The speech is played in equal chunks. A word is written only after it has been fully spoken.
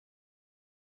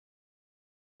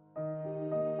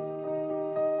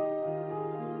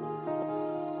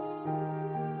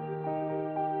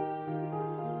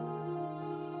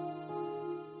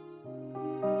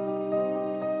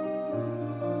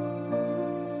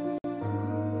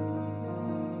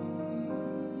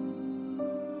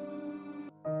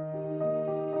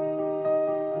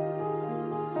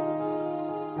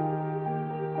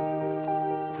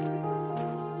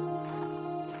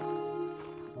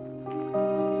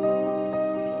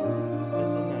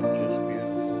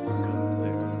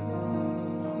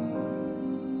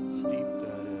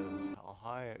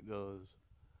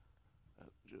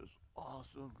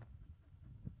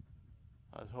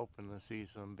I was hoping to see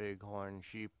some bighorn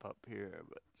sheep up here,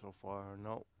 but so far,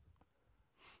 nope.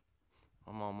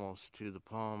 I'm almost to the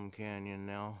Palm Canyon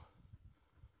now.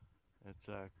 It's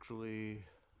actually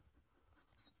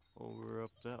over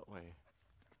up that way.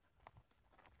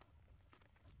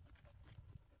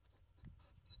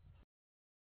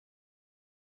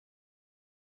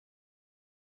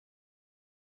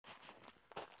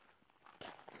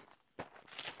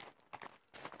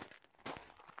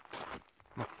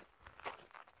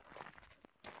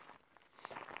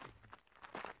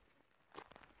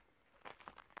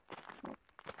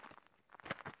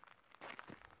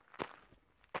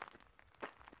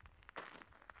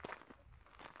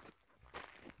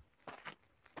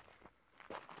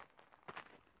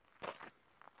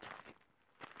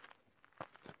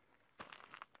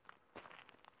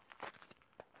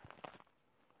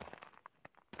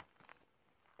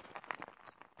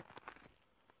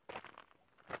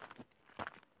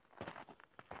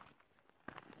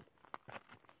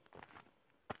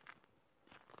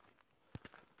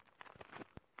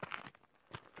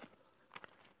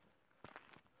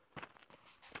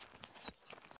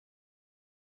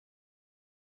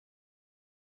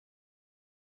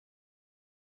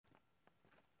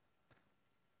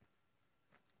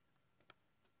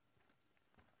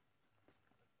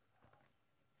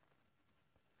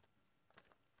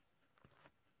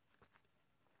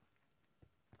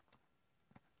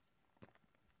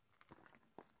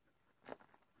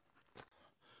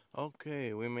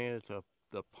 Okay, we made it to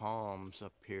the Palms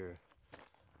up here.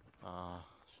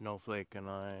 Snowflake and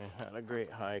I had a great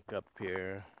hike up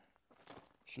here.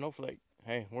 Snowflake,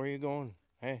 hey, where are you going?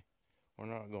 Hey, we're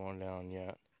not going down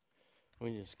yet.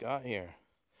 We just got here.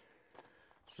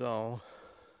 So,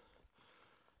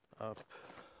 up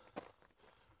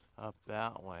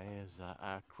that way is the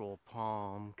actual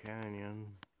Palm Canyon.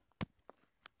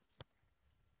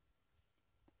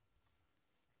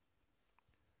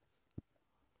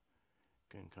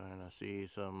 Can kind of see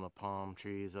some of the palm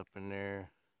trees up in there.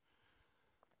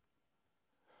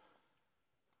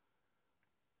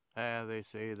 They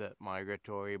say that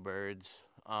migratory birds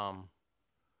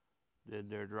did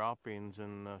their droppings,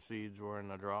 and the seeds were in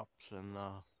the drops, and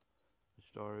they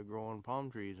started growing palm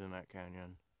trees in that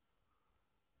canyon.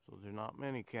 So there's not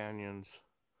many canyons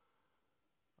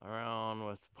around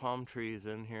with palm trees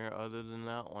in here other than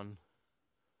that one.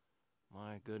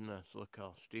 My goodness, look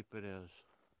how steep it is.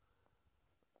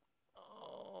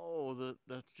 Oh,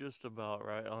 that's just about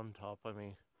right on top of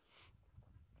me.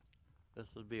 This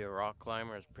would be a rock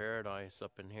climber's paradise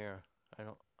up in here.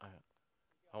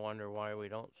 I wonder why we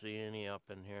don't see any up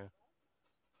in here.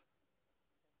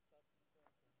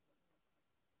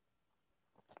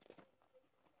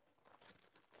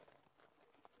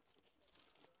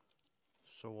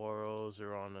 Saguaros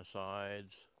are on the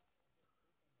sides,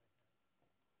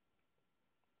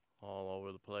 all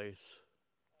over the place.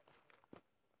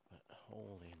 But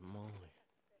holy moly.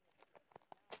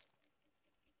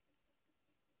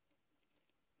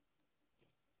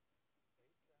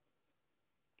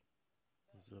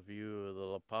 This is a view of the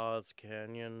La Paz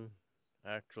Canyon,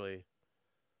 actually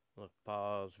La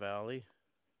Paz Valley.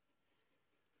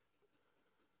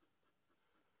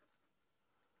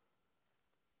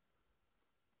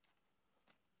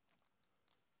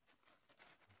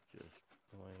 Just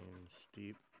plain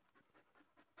steep.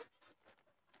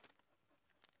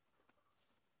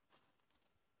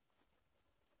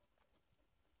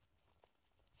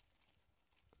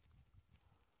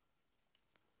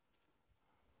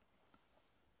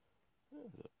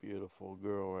 There's a beautiful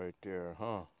girl right there,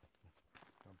 huh?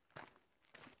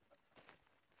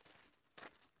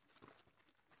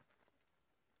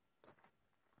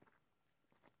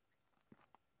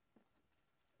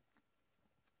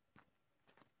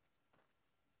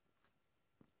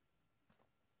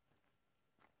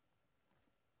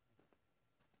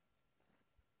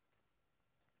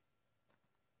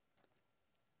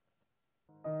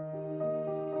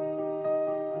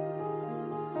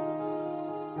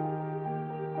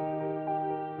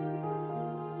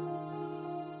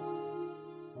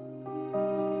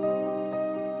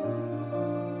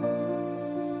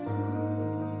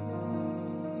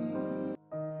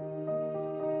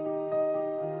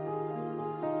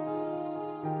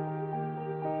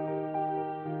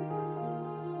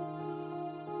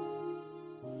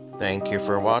 Thank you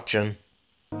for watching.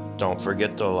 Don't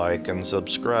forget to like and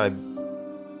subscribe.